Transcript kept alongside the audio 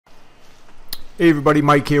Hey everybody,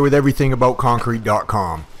 Mike here with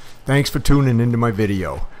everythingaboutconcrete.com. Thanks for tuning into my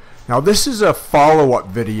video. Now this is a follow-up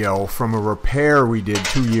video from a repair we did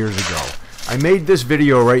 2 years ago. I made this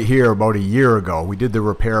video right here about a year ago. We did the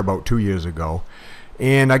repair about 2 years ago.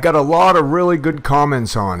 And I got a lot of really good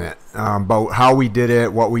comments on it about how we did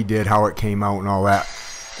it, what we did, how it came out and all that.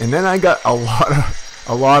 And then I got a lot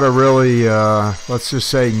of really, let's just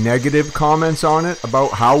say, negative comments on it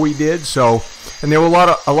about how we did. So, and there were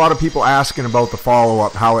a lot of people asking about the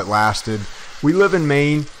follow-up, how it lasted. We live in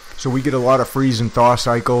Maine, so we get a lot of freeze and thaw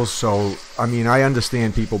cycles. So, I mean, I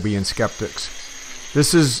understand people being skeptics.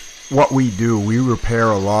 This is what we do. We repair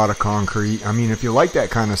a lot of concrete. I mean, if you like that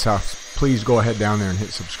kind of stuff, please go ahead down there and hit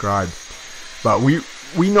subscribe. But we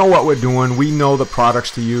know what we're doing. We know the products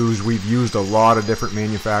to use. We've used a lot of different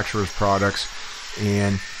manufacturers' products.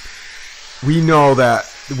 And we know that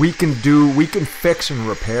we can fix and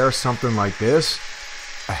repair something like this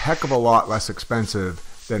a heck of a lot less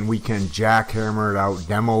expensive than we can jackhammer it out,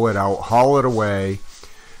 demo it out, haul it away,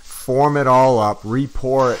 form it all up,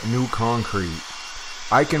 re-pour it new concrete.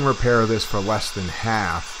 I can repair this for less than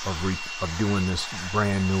half of doing this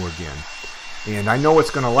brand new again. And I know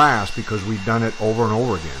it's going to last because we've done it over and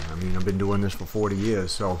over again. I mean, I've been doing this for 40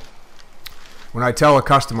 years, so when I tell a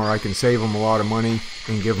customer I can save them a lot of money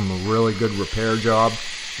and give them a really good repair job,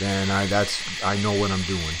 then I know what I'm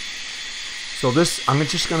doing. So this, I'm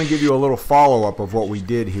just going to give you a little follow-up of what we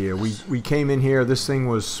did here. We came in here, this thing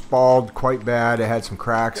was spalled quite bad. It had some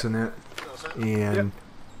cracks in it. And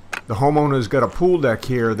the homeowner's got a pool deck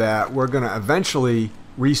here that we're going to eventually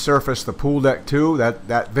resurface the pool deck too.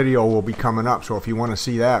 That video will be coming up. So if you want to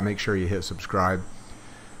see that, make sure you hit subscribe.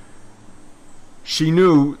 She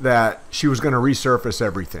knew that she was going to resurface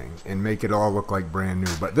everything and make it all look like brand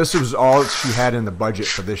new. But this was all she had in the budget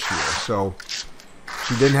for this year. So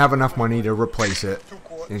she didn't have enough money to replace it.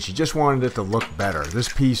 And she just wanted it to look better. This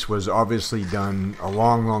piece was obviously done a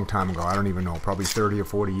long, long time ago. I don't even know, probably 30 or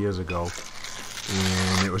 40 years ago.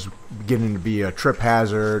 And it was beginning to be a trip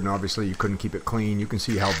hazard. And obviously you couldn't keep it clean. You can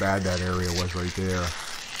see how bad that area was right there.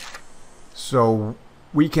 So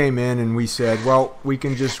we came in and we said, well, we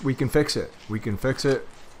can fix it. We can fix it.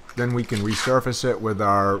 Then we can resurface it with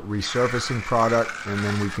our resurfacing product, and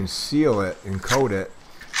then we can seal it and coat it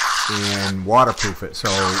and waterproof it so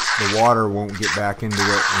the water won't get back into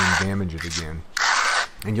it and damage it again.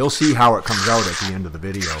 And you'll see how it comes out at the end of the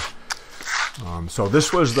video. So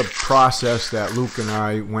this was the process that Luke and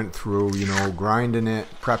I went through, you know, grinding it,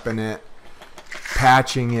 prepping it,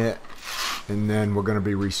 patching it, and then we're going to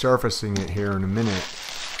be resurfacing it here in a minute.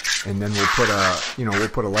 And then we'll put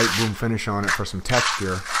a light broom finish on it for some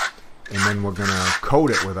texture, and then we're gonna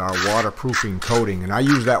coat it with our waterproofing coating. And I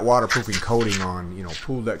use that waterproofing coating on, you know,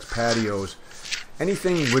 pool decks, patios,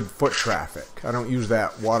 anything with foot traffic. I don't use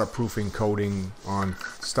that waterproofing coating on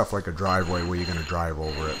stuff like a driveway where you're gonna drive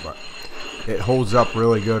over it, but it holds up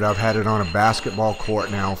really good. I've had it on a basketball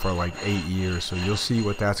court now for like 8 years, so you'll see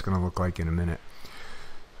what that's gonna look like in a minute.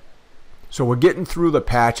 So we're getting through the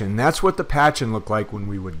patching. That's what the patching looked like when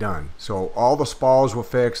we were done. So all the spalls were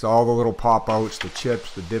fixed, all the little pop-outs, the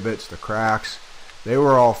chips, the divots, the cracks, they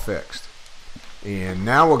were all fixed. And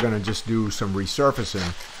now we're going to just do some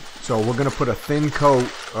resurfacing. So we're going to put a thin coat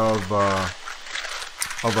of our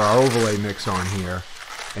overlay mix on here,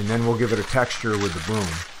 and then we'll give it a texture with the broom.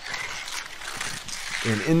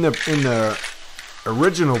 And in the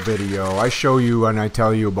original video, I show you and I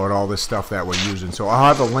tell you about all this stuff that we're using. So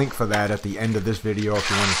I'll have a link for that at the end of this video if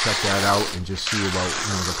you want to check that out and just see about,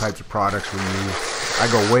 you know, the types of products we use. I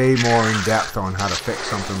go way more in depth on how to fix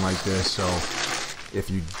something like this. So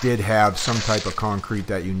if you did have some type of concrete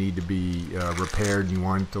that you need to be repaired and you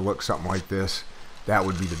want it to look something like this, that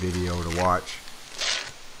would be the video to watch.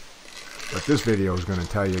 But this video is going to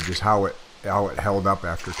tell you just how it held up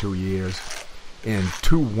after 2 years. In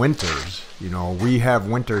 2 winters. You know, we have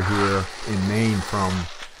winter here in Maine from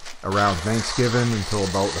around Thanksgiving until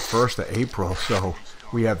about the 1st of April. So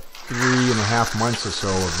we have 3.5 months or so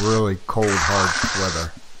of really cold, hard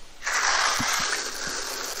weather.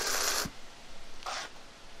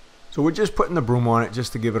 So we're just putting the broom on it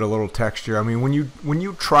just to give it a little texture. I mean, when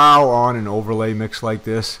you trowel on an overlay mix like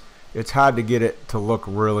this, it's hard to get it to look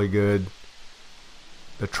really good.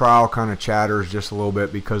 The trowel kind of chatters just a little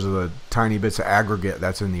bit because of the tiny bits of aggregate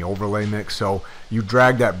that's in the overlay mix. So you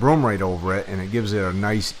drag that broom right over it and it gives it a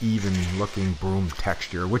nice even looking broom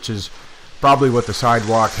texture, which is probably what the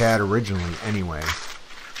sidewalk had originally anyway.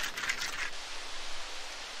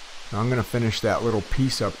 Now I'm going to finish that little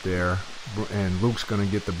piece up there, and Luke's going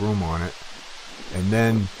to get the broom on it. And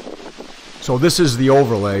then So this is the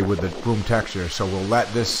overlay with the room texture. So we'll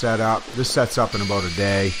let this set up. This sets up in about a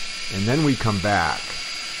day, and then we come back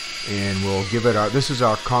and we'll give it our, this is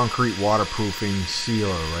our concrete waterproofing sealer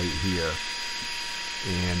right here.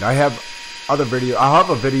 And I have other video, I'll have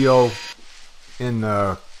a video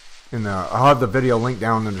I'll have the video linked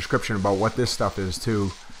down in the description about what this stuff is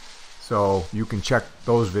too, so you can check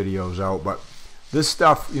those videos out. But this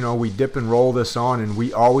stuff, you know, we dip and roll this on, and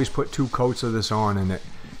we always put 2 coats of this on, and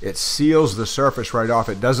it seals the surface right off.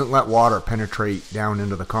 It doesn't let water penetrate down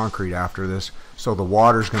into the concrete after this, so the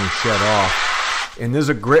water's going to shed off. And there's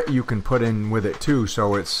a grit you can put in with it too,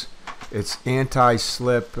 so it's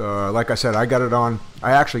anti-slip. Like I said, I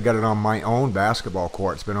actually got it on my own basketball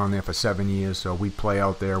court. It's been on there for 7 years, so we play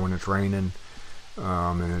out there when it's raining,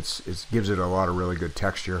 and it gives it a lot of really good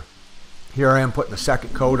texture. Here I am putting the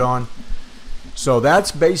second coat on. So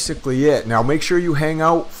that's basically it. Now make sure you hang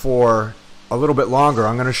out for a little bit longer.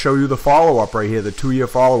 I'm going to show you the follow-up right here. The 2-year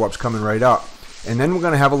follow-up's coming right up. And then we're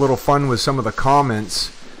going to have a little fun with some of the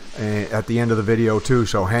comments at the end of the video too.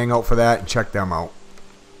 So hang out for that and check them out.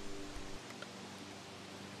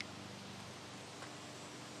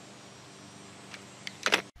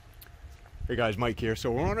 Hey guys, Mike here.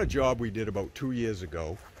 So we're on a job we did about 2 years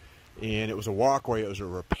ago, and it was a walkway. It was a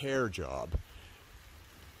repair job,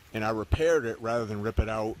 and I repaired it rather than rip it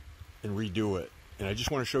out and redo it. And I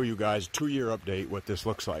just want to show you guys, 2-year update, what this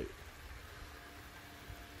looks like.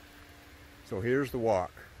 So here's the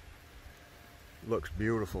walk. Looks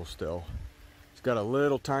beautiful still. It's got a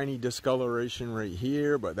little tiny discoloration right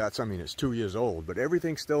here, but that's, I mean, it's 2 years old, but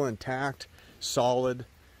everything's still intact, solid,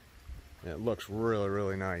 and it looks really,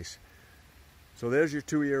 really nice. So there's your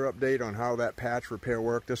 2-year update on how that patch repair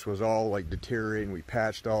worked. This was all like deteriorating. We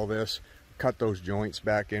patched all this, cut those joints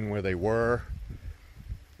back in where they were,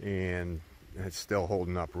 and it's still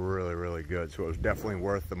holding up really, really good. So it was definitely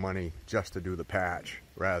worth the money just to do the patch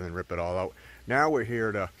rather than rip it all out. Now we're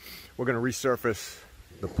going to resurface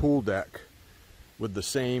the pool deck with the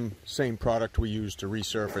same product we used to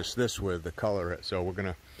resurface this with, to color it. So we're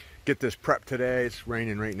going to get this prepped today. It's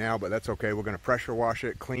raining right now, but that's okay. We're going to pressure wash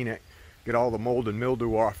it, clean it, get all the mold and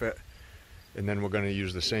mildew off it, and then we're going to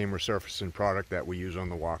use the same resurfacing product that we use on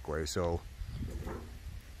the walkway. So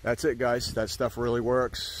that's it, guys. That stuff really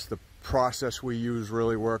works. The process we use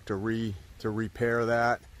really worked to repair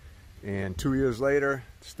that, and 2 years later,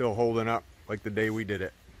 still holding up like the day we did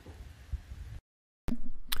it.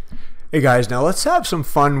 Hey guys, now let's have some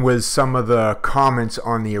fun with some of the comments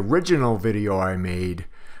on the original video I made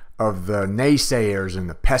of the naysayers and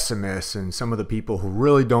the pessimists and some of the people who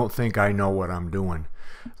really don't think I know what I'm doing.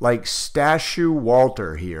 Like Stashu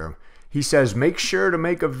Walter here. He says, make sure to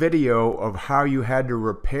make a video of how you had to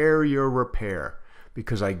repair your repair,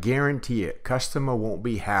 because I guarantee it, customer won't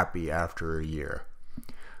be happy after a year.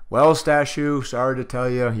 Well, Stashu, sorry to tell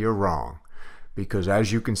you, you're wrong. Because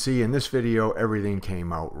as you can see in this video, everything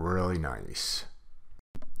came out really nice.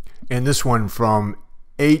 And this one from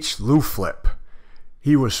H. Luflip.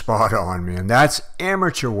 He was spot on, man. That's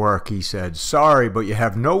amateur work, he said. Sorry, but you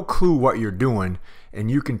have no clue what you're doing, and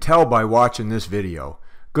you can tell by watching this video.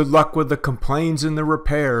 Good luck with the complaints and the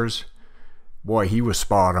repairs. Boy, he was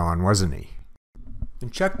spot on, wasn't he?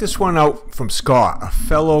 And check this one out from Scott, a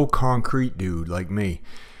fellow concrete dude like me.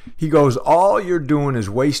 He goes, all you're doing is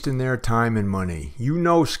wasting their time and money. You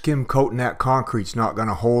know skim coating that concrete's not going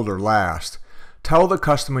to hold or last. Tell the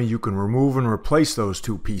customer you can remove and replace those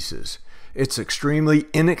 2 pieces. It's extremely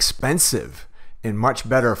inexpensive and much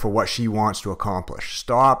better for what she wants to accomplish.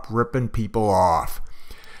 Stop ripping people off.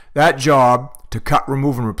 That job, to cut,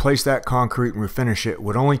 remove, and replace that concrete and refinish it,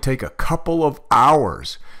 would only take a couple of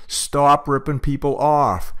hours. Stop ripping people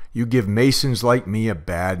off. You give masons like me a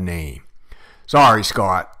bad name. Sorry,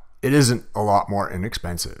 Scott. It isn't a lot more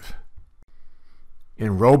inexpensive.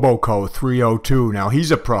 In Roboco 302, now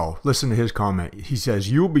he's a pro. Listen to his comment. He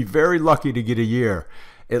says, you'll be very lucky to get a year.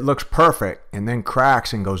 It looks perfect and then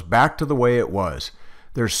cracks and goes back to the way it was.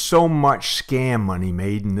 There's so much scam money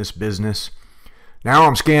made in this business. Now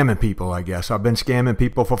I'm scamming people, I guess. I've been scamming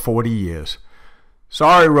people for 40 years.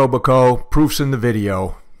 Sorry, Roboco. Proof's in the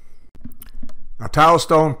video. Now,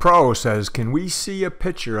 Tilestone Pro says, can we see a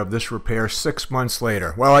picture of this repair 6 months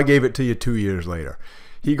later? Well, I gave it to you 2 years later.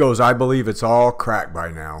 He goes, I believe it's all cracked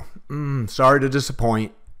by now. Sorry to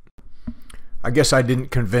disappoint. I guess I didn't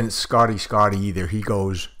convince Scotty either. He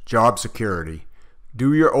goes, job security.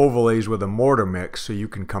 Do your overlays with a mortar mix so you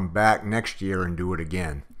can come back next year and do it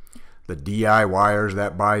again. The DIYers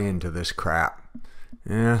that buy into this crap.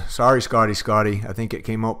 Yeah, sorry, Scotty. I think it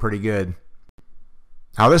came out pretty good.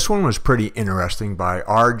 Now this one was pretty interesting by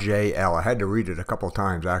RJL. I had to read it a couple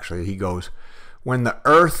times actually. He goes, When the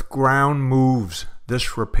earth ground moves,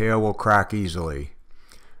 this repair will crack easily.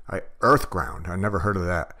 Earth ground, I never heard of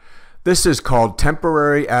that. This is called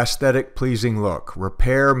temporary aesthetic pleasing look.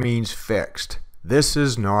 Repair means fixed. This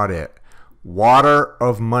is not it. Water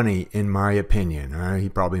of money, in my opinion. He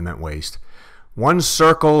probably meant waste. One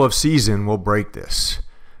circle of season will break this.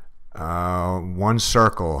 One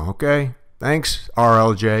circle, okay? Thanks,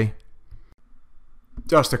 RLJ.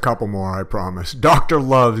 Just a couple more, I promise. Dr.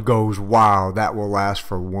 Love goes, wow, that will last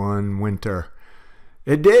for one winter.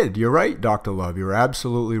 It did. You're right, Dr. Love. You're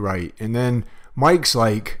absolutely right. And then Mike's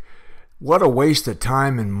like, what a waste of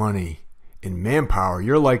time and money and manpower.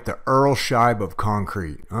 You're like the Earl Scheib of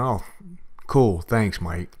concrete. Oh, cool. Thanks,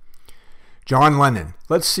 Mike. John Lennon,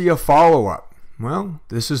 let's see a follow-up. Well,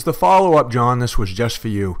 this is the follow-up, John. This was just for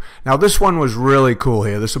you. Now, this one was really cool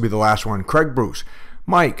here. This will be the last one. Craig Bruce.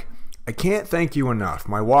 Mike, I can't thank you enough.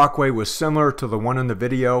 My walkway was similar to the one in the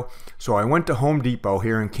video, so I went to Home Depot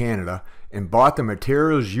here in Canada and bought the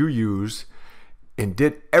materials you use and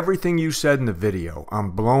did everything you said in the video.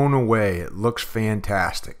 I'm blown away. It looks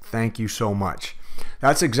fantastic. Thank you so much.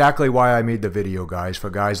 That's exactly why I made the video, guys, for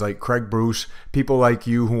guys like Craig Bruce, people like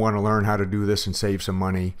you who want to learn how to do this and save some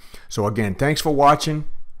money. So again, thanks for watching.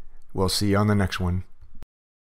 We'll see you on the next one.